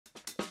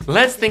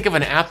Let's think of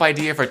an app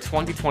idea for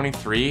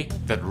 2023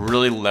 that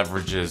really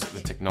leverages the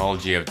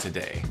technology of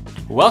today.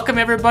 Welcome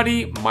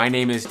everybody, my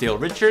name is Dale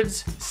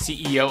Richards,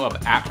 CEO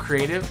of App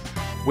Creative.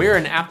 We're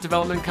an app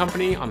development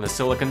company on the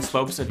Silicon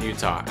Slopes of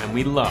Utah, and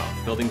we love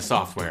building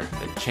software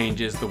that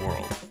changes the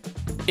world.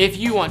 If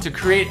you want to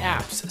create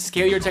apps,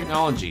 scale your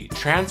technology,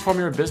 transform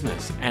your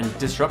business, and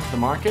disrupt the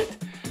market,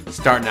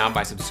 start now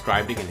by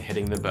subscribing and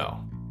hitting the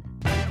bell.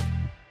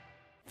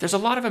 There's a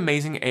lot of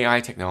amazing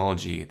AI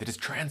technology that is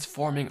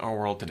transforming our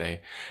world today.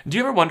 Do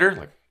you ever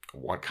wonder,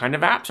 what kind of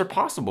apps are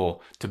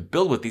possible to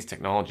build with these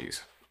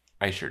technologies?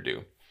 I sure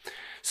do.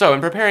 So in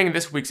preparing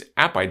this week's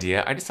app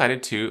idea, I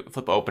decided to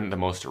flip open the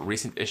most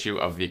recent issue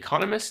of The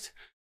Economist.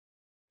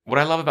 What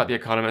I love about The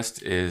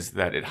Economist is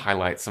that it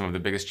highlights some of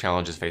the biggest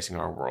challenges facing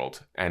our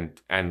world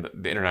and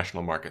the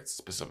international markets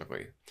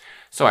specifically.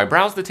 So I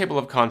browsed the table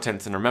of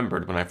contents and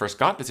remembered when I first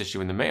got this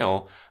issue in the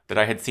mail that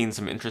I had seen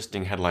some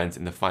interesting headlines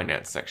in the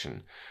finance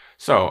section.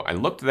 So I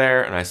looked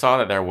there and I saw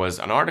that there was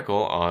an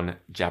article on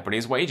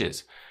Japanese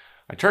wages.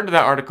 I turned to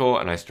that article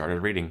and I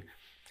started reading.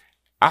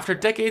 After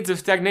decades of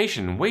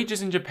stagnation,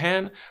 wages in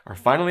Japan are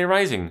finally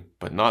rising,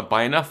 but not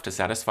by enough to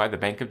satisfy the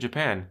Bank of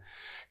Japan.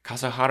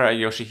 Kasahara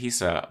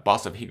Yoshihisa,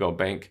 boss of Higo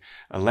Bank,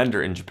 a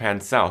lender in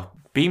Japan's south,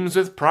 beams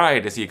with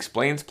pride as he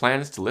explains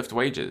plans to lift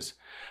wages.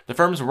 The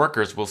firm's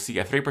workers will see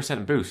a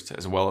 3% boost,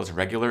 as well as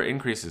regular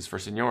increases for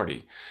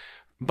seniority.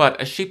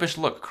 But a sheepish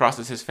look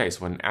crosses his face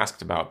when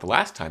asked about the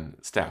last time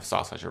staff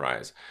saw such a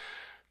rise.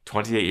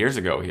 28 years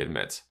ago, he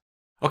admits.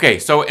 Okay,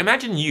 so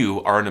imagine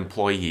you are an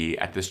employee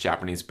at this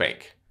Japanese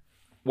bank.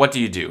 What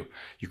do?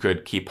 You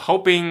could keep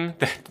hoping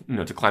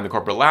that, to climb the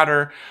corporate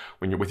ladder.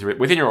 When you're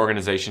within your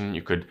organization,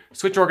 you could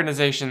switch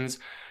organizations.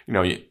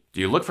 Do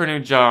you look for a new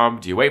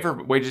job? Do you wait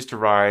for wages to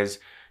rise?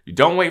 You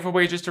don't wait for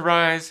wages to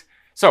rise.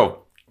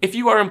 So if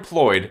you are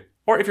employed,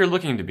 or if you're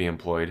looking to be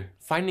employed,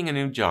 finding a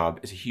new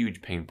job is a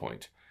huge pain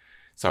point.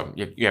 So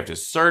you have to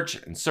search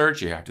and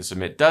search, you have to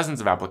submit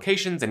dozens of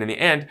applications, and in the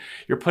end,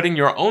 you're putting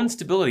your own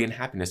stability and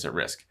happiness at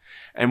risk.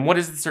 And what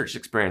is the search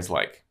experience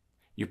like?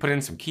 You put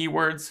in some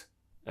keywords,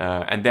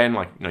 and then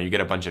you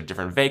get a bunch of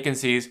different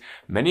vacancies,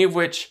 many of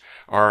which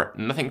are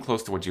nothing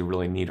close to what you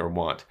really need or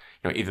want.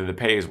 Either the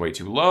pay is way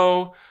too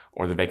low,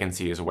 or the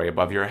vacancy is way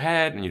above your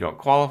head and you don't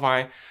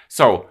qualify.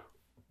 So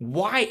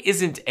why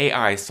isn't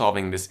AI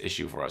solving this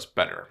issue for us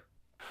better?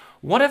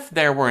 What if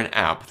there were an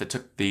app that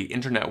took the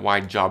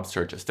internet-wide job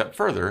search a step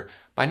further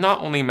by not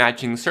only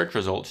matching search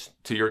results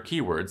to your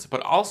keywords,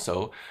 but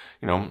also,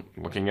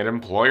 looking at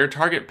employer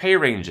target pay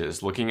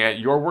ranges, looking at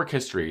your work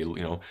history,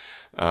 your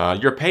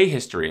pay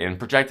history, and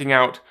projecting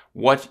out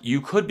what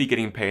you could be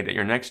getting paid at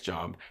your next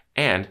job,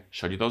 and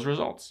showed you those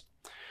results.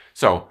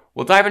 So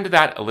we'll dive into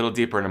that a little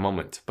deeper in a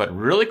moment, but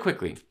really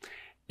quickly,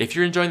 if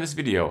you're enjoying this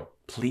video,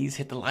 please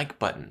hit the like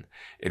button.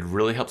 It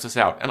really helps us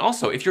out. And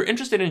also, if you're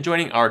interested in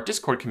joining our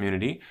Discord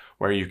community,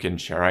 where you can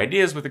share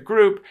ideas with a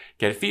group,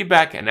 get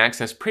feedback, and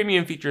access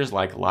premium features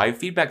like live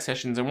feedback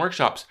sessions and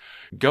workshops,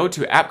 go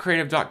to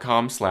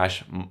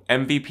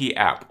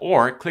appcreative.com/MVPapp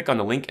or click on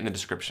the link in the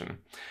description.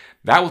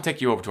 That will take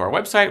you over to our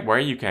website where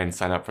you can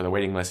sign up for the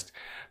waiting list.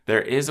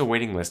 There is a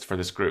waiting list for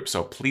this group,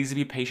 so please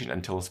be patient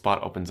until a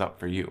spot opens up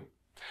for you.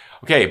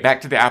 Okay,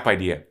 back to the app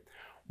idea.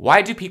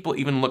 Why do people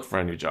even look for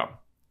a new job?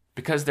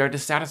 Because they're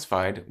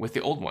dissatisfied with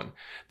the old one.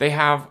 They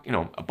have,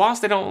 a boss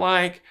they don't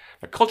like,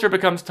 the culture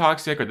becomes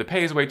toxic, or the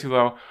pay is way too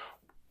low.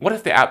 What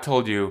if the app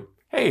told you,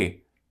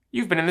 hey,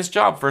 you've been in this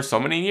job for so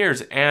many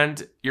years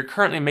and you're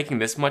currently making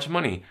this much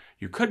money.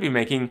 You could be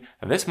making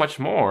this much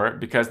more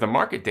because the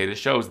market data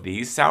shows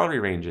these salary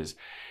ranges.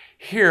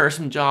 Here are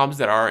some jobs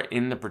that are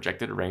in the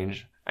projected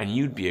range and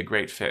you'd be a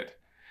great fit.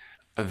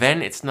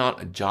 Then it's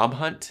not a job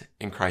hunt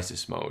in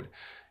crisis mode.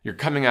 You're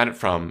coming at it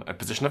from a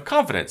position of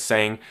confidence,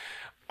 saying,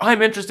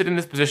 I'm interested in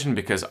this position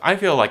because I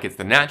feel like it's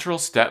the natural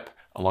step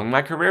along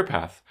my career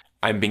path.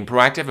 I'm being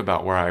proactive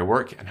about where I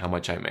work and how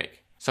much I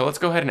make. So let's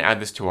go ahead and add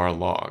this to our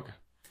log.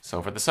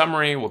 So for the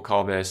summary, we'll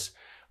call this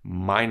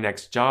My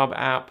Next Job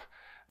App.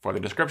 For the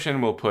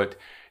description, we'll put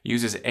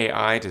uses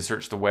AI to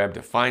search the web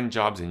to find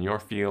jobs in your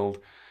field,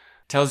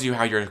 tells you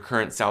how your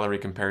current salary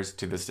compares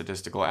to the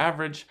statistical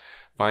average,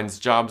 finds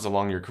jobs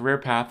along your career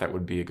path that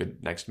would be a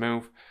good next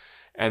move.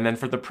 And then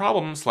for the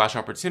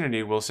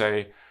problem/opportunity, we'll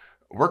say,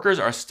 workers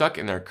are stuck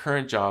in their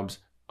current jobs,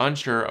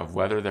 unsure of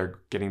whether they're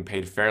getting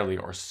paid fairly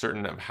or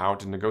certain of how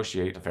to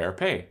negotiate fair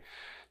pay.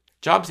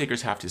 Job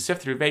seekers have to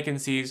sift through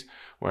vacancies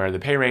where the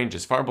pay range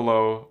is far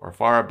below or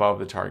far above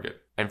the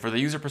target. And for the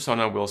user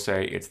persona, we'll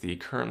say it's the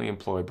currently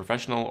employed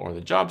professional or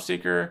the job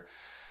seeker.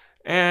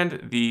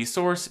 And the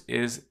source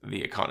is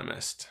The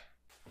Economist.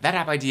 That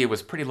app idea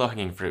was pretty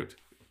low-hanging fruit.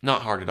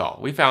 Not hard at all.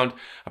 We found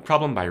a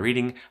problem by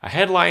reading a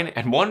headline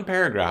and one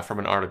paragraph from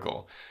an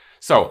article.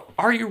 So,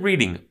 are you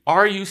reading?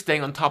 Are you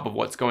staying on top of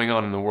what's going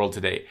on in the world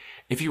today?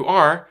 If you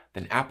are,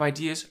 then app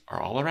ideas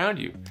are all around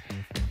you.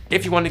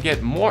 If you want to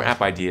get more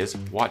app ideas,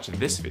 watch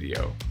this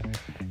video.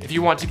 If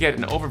you want to get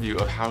an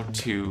overview of how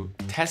to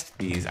test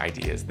these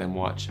ideas, then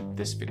watch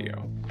this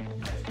video.